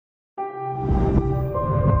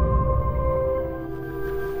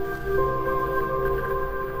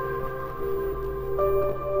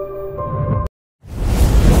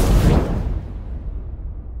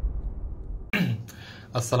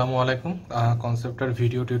আসসালামু আলাইকুম। কনসেপ্টার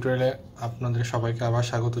ভিডিও টিউটোরিয়ালে আপনাদের সবাইকে আবার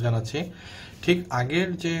স্বাগত জানাচ্ছি। ঠিক আগের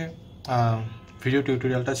যে ভিডিও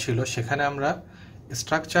টিউটোরিয়ালটা ছিল সেখানে আমরা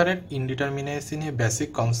স্ট্রাকচারের ইনডিটারমিনেসি নিয়ে বেসিক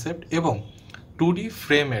কনসেপ্ট এবং 2D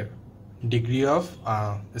ফ্রেমের ডিগ্রি অফ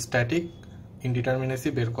স্ট্যাটিক ইনডিটারমিনেসি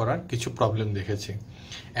বের করার কিছু প্রবলেম দেখেছি।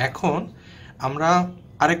 এখন আমরা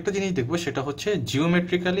আরেকটা জিনিস দেখব, সেটা হচ্ছে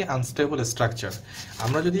জিওমেট্রিক্যালি আনস্টেবল স্ট্রাকচার।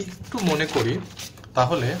 আমরা যদি একটু মনে করি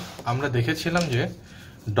তাহলে আমরা দেখেছিলাম যে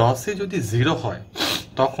ডসে যদি 0 হয়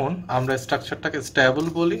তখন আমরা স্ট্রাকচারটাকে স্টেবল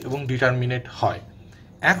বলি এবং ডিটারমিনেট হয়।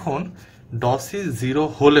 এখন ডসি 0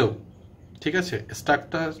 হলেও, ঠিক আছে,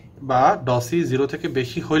 স্ট্রাকচার বা ডসি 0 থেকে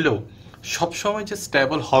বেশি হলেও সবসময় যে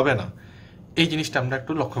স্টেবল হবে না, এই জিনিসটা আমরা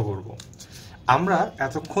একটু লক্ষ্য করব। আমরা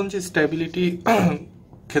এতক্ষণ যে স্টেবিলিটি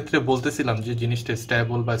ক্ষেত্রে বলতেছিলাম যে জিনিসটা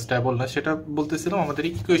স্টেবল বা স্টেবল না, সেটা বলতেছিলাম আমাদের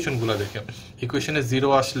ইকুয়েশনগুলো দেখে। ইকুয়েশনে 0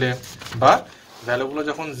 আসলে বা ভ্যালুগুলো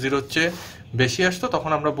যখন 0-র চেয়ে বেশি আসতো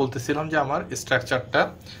তখন আমরা বলতেছিলাম যে আমার স্ট্রাকচারটা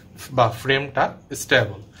বা ফ্রেমটা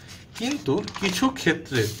স্টেবল। কিন্তু কিছু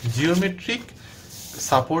ক্ষেত্রে জিওমেট্রিক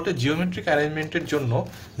সাপোর্টে জিওমেট্রিক অ্যারেঞ্জমেন্টের জন্য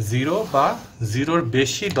 0 বা 0-র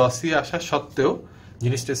বেশি ডসি আসা সত্ত্বেও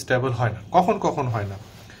জিনিসটা স্টেবল হয় না। কখন কখন হয় না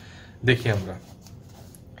দেখি আমরা।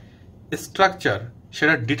 স্ট্রাকচার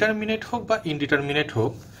সেটা ডিটারমিনেট হোক বা ইনডিটারমিনেট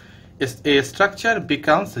হোক, a structure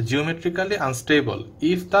becomes geometrically unstable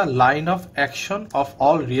if the line of action of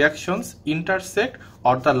all reactions intersect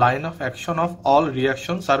or the line of action of all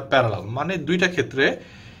reactions are parallel। মানে দুইটা ক্ষেত্রে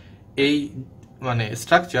এই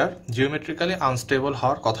স্ট্রাকচার জিওমেট্রিক্যালি আনস্টেবল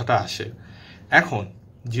হওয়ার কথাটা আসে। এখন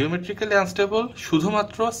জিওমেট্রিক্যালি আনস্টেবল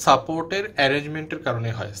শুধুমাত্র সাপোর্টের অ্যারেঞ্জমেন্টের কারণে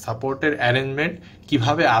হয়। সাপোর্টের অ্যারেঞ্জমেন্ট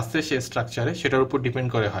কিভাবে আসে সে স্ট্রাকচারে সেটার উপর ডিপেন্ড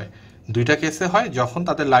করে হয়। দুইটা কেসে হয়, যখন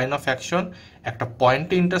তাদের লাইন অফ অ্যাকশন একটা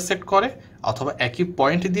পয়েন্টে ইন্টারসেক্ট করে অথবা একই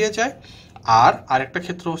পয়েন্ট দিয়ে যায়, আর আরেকটা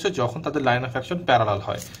ক্ষেত্র হচ্ছে যখন তাদের লাইন অফ অ্যাকশন প্যারালাল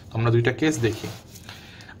হয়। তো আমরা দুইটা কেস দেখি।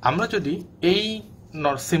 আমরা যদি এই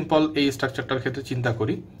সিম্পল এই স্ট্রাকচারটার ক্ষেত্রে চিন্তা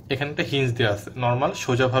করি, এখানে একটা হিঞ্জ দেওয়া আছে, নর্মাল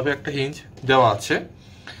সোজাভাবে একটা হিঞ্জ দেওয়া আছে,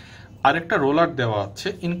 আর একটা রোলার দেওয়া আছে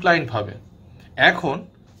ইনক্লাইন্ড ভাবে। এখন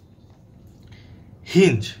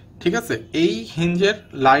হিঞ্জ, ঠিক আছে, এই হিঞ্জের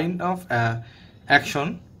লাইন অফ অ্যাকশন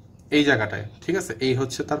এই জায়গাটায়, ঠিক আছে, এই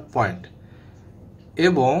হচ্ছে তার পয়েন্ট।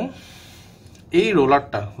 এবং এই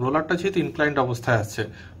রোলারটা যেহেতু ইনক্লাইন্ড অবস্থায় আছে,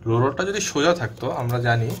 রোলারটা যদি সোজা থাকতো, আমরা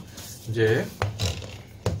জানি যে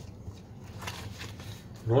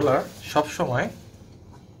রোলার সবসময়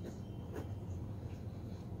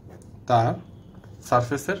তার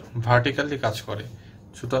সারফেসের ভার্টিক্যালি কাজ করে।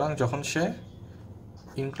 সুতরাং যখন সে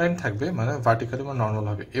ইনক্লাইন থাকবে, মানে ভার্টিক্যালি বা নর্মাল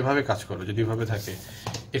হবে, এভাবে কাজ করবে যদি এভাবে থাকে,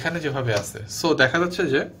 এখানে যেভাবে আছে। সো দেখা যাচ্ছে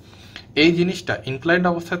যে এই জিনিসটা ইনক্লাইন্ড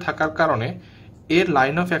অবস্থায় থাকার কারণে এর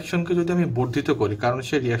লাইন অফ অ্যাকশনকে যদি আমি বর্ধিত করি, কারণ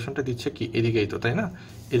সে রিয়াকশনটা দিচ্ছে কি এদিকেই, তো তাই না,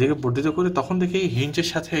 এদিকে বর্ধিত করি, তখন দেখি এই হিঞ্জের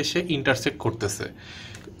সাথে এসে ইন্টারসেক্ট করতেছে।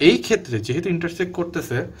 এই ক্ষেত্রে যেহেতু ইন্টারসেক্ট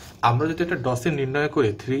করতেছে, আমরা যদি একটা ডসে নির্ণয় করি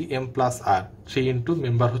 3m+r, 3 ইন্টু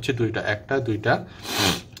মেম্বার হচ্ছে দুইটা, একটা দুইটা,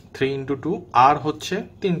 3 ইন্টু 2, আর হচ্ছে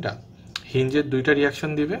তিনটা। হিঞ্জের দুইটা রিয়াকশন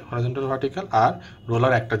দিবে, হরিজন্টাল ভার্টিক্যাল, আর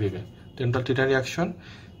রোলার একটা দিবে, তিনটা রিয়াকশন।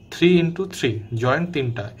 3 ইন্টু 3 জয়েন্ট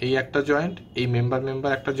তিনটা, এই একটা জয়েন্ট, এই মেম্বার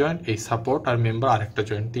একটা জয়েন্ট, এই সাপোর্ট আর মেম্বার আরেকটা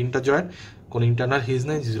জয়েন্ট, তিনটা জয়েন্ট, কোন ইন্টারনাল হিজ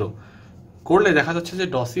নেই, 0 করলে দেখা যাচ্ছে যে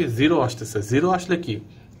ডসি 0 আসতেছে। 0 আসলে কি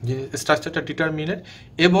স্ট্রাকচারটা ডিটারমিনেট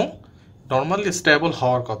এবং নর্মালি স্টেবল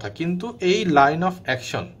হওয়ার কথা, কিন্তু এই লাইন অফ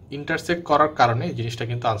অ্যাকশন ইন্টারসেক্ট করার কারণে এই জিনিসটা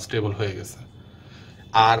কিন্তু আনস্টেবল হয়ে গেছে।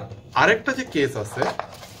 আর আরেকটা যে কেস আছে,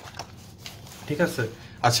 ঠিক আছে,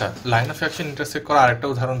 আচ্ছা, লাইন অফ অ্যাকশন ইন্টারসেক্ট করা আরেকটা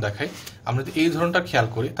উদাহরণ দেখাই। আমরা যদি এই উদাহরণটা খেয়াল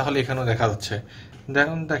করি তাহলে এখানেও দেখা যাচ্ছে,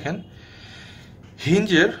 দেখেন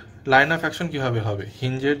হিঞ্জের লাইন অফ অ্যাকশন কিভাবে হবে।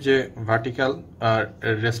 হিঞ্জের যে ভার্টিক্যাল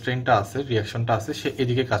রেস্ট্রেইনটা আছে, রিয়াকশনটা আছে, সে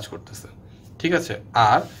এদিকে কাজ করতেছে, ঠিক আছে।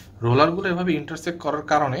 আর রোলারগুলো এভাবে ইন্টারসেক্ট করার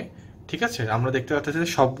কারণে, ঠিক আছে, আমরা দেখতে পাচ্ছি যে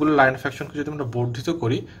সবগুলো লাইন অফ অ্যাকশনকে যদি আমরা বর্ধিত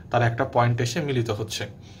করি, তার একটা পয়েন্ট এসে মিলিত হচ্ছে।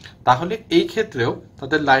 তাহলে এই ক্ষেত্রেও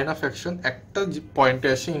তাদের লাইন অফ অ্যাকশন একটা পয়েন্টে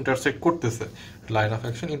এসে ইন্টারসেক্ট করতেছে, লাইন অফ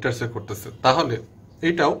অ্যাকশন ইন্টারসেক্ট করতেছে। তাহলে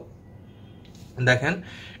এটাও দেখেন,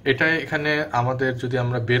 এটা এখানে আমাদের যদি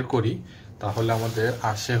আমরা বের করি তাহলে আমাদের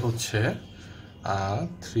আসে হচ্ছে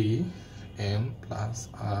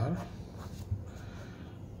 3m+r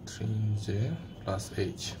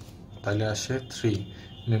 3j+h, তাহলে আসে 3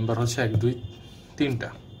 মেম্বার হচ্ছে 1 2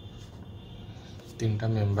 তিনটা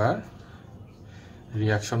মেম্বার,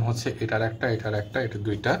 রিয়াকশন হচ্ছে এটার একটা, এটা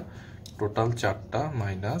দুইটা, টোটাল 4টা,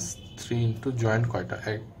 মাইনাস 3 ইন্টু জয়েন্ট কয়টা,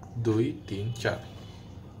 1 2 3 4,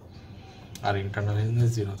 আর ইন্টারনাল হিজ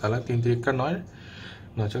 0, তাহলে 3 3 9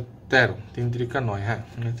 9 13, 3 3 9, হ্যাঁ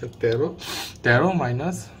 13 13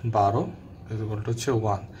 মাইনাস 12 হচ্ছে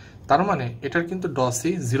 1। তার মানে এটার কিন্তু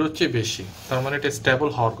ডসি 0-র চেয়ে বেশি, তার মানে এটা স্টেবল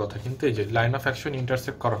হওয়ার কথা। কিন্তু এই যে লাইন অফ অ্যাকশন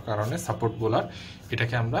ইন্টারসেক্ট করার কারণে সাপোর্ট বোলার,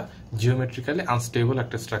 এটাকে আমরা জিওমেট্রিক্যালি আনস্টেবল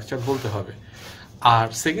একটা স্ট্রাকচার বলতে হবে। আর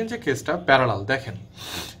সেকেন্ড যে কেসটা প্যারালাল, দেখেন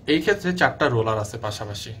এই ক্ষেত্রে 4টা রোলার আছে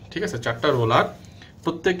পাশাপাশি, ঠিক আছে? 4টা রোলার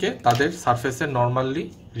প্রত্যেকে তাদের সারফেসে নর্মালি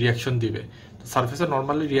রিয়াকশন দিবে। তো সারফেসে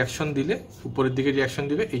নর্মালি রিয়াকশন দিলে উপরের দিকে রিয়াকশন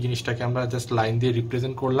দিবে, এই জিনিসটাকে আমরা জাস্ট লাইন দিয়ে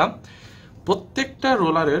রিপ্রেজেন্ট করলাম। প্রত্যেকটা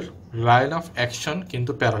রোলারের লাইন অফ অ্যাকশন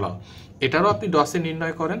কিন্তু প্যারালাল। এটারও আপনি ডসে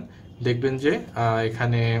নির্ণয় করেন, দেখবেন যে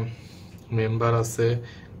এখানে মেম্বার আছে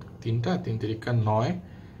 3টা, 3 তিরিকা 9,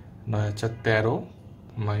 9 4 13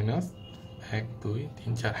 মাইনাস 1 2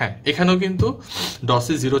 3 4, হ্যাঁ এখানেও কিন্তু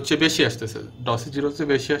ডসি 0-র চেয়ে বেশি আসতেছে। ডসি 0-র চেয়ে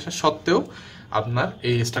বেশি আসা সত্ত্বেও আপনার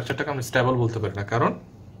এই স্ট্রাকচারটাকে আমরা স্টেবল বলতে পারি না, কারণ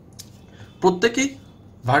প্রত্যেকেই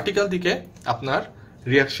ভার্টিক্যাল দিকে আপনার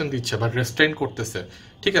রিয়াকশন দিচ্ছে বা রেস্ট্রেন করতেছে,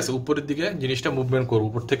 ঠিক আছে? উপরের দিকে জিনিসটা মুভমেন্ট করবে,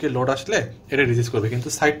 উপর থেকে লোড আসলে এটা রেজিস্ট করবে, কিন্তু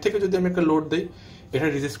সাইড থেকে যদি আমি একটা লোড দিই এটা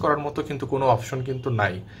রেজিস্ট করার মতো কিন্তু কোনো অপশন কিন্তু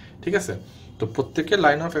নাই, ঠিক আছে? তো প্রত্যেকের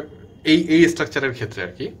লাইন অফ এই স্ট্রাকচারের ক্ষেত্রে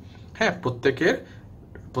আর কি, হ্যাঁ প্রত্যেকটা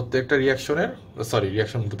প্রত্যেকটা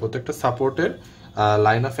সাপোর্টের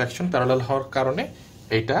লাইন অফ অ্যাকশন প্যারালাল হওয়ার কারণে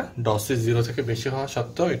এটা ডসি 0 থেকে বেশি হওয়া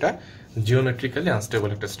সত্ত্বেও এটা জিওমেট্রিক্যালি আনস্টেবল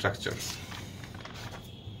একটা স্ট্রাকচার।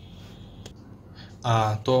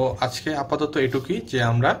 তো আজকে আপাতত এটুকুই, যে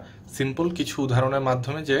আমরা সিম্পল কিছু উদাহরণের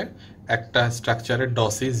মাধ্যমে যে একটা স্ট্রাকচারের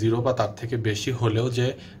ডসি 0 বা তার থেকে বেশি হলেও যে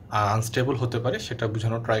আনস্টেবল হতে পারে সেটা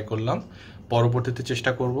বোঝানোর ট্রাই করলাম। পরবর্তীতে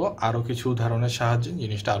চেষ্টা করব আরও কিছু উদাহরণের সাহায্যে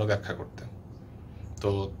জিনিসটা আরও ব্যাখ্যা করতে।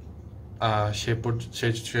 তো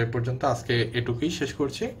সে পর্যন্ত আজকে এটুকুই শেষ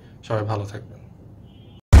করছি। সবাই ভালো থাকবেন।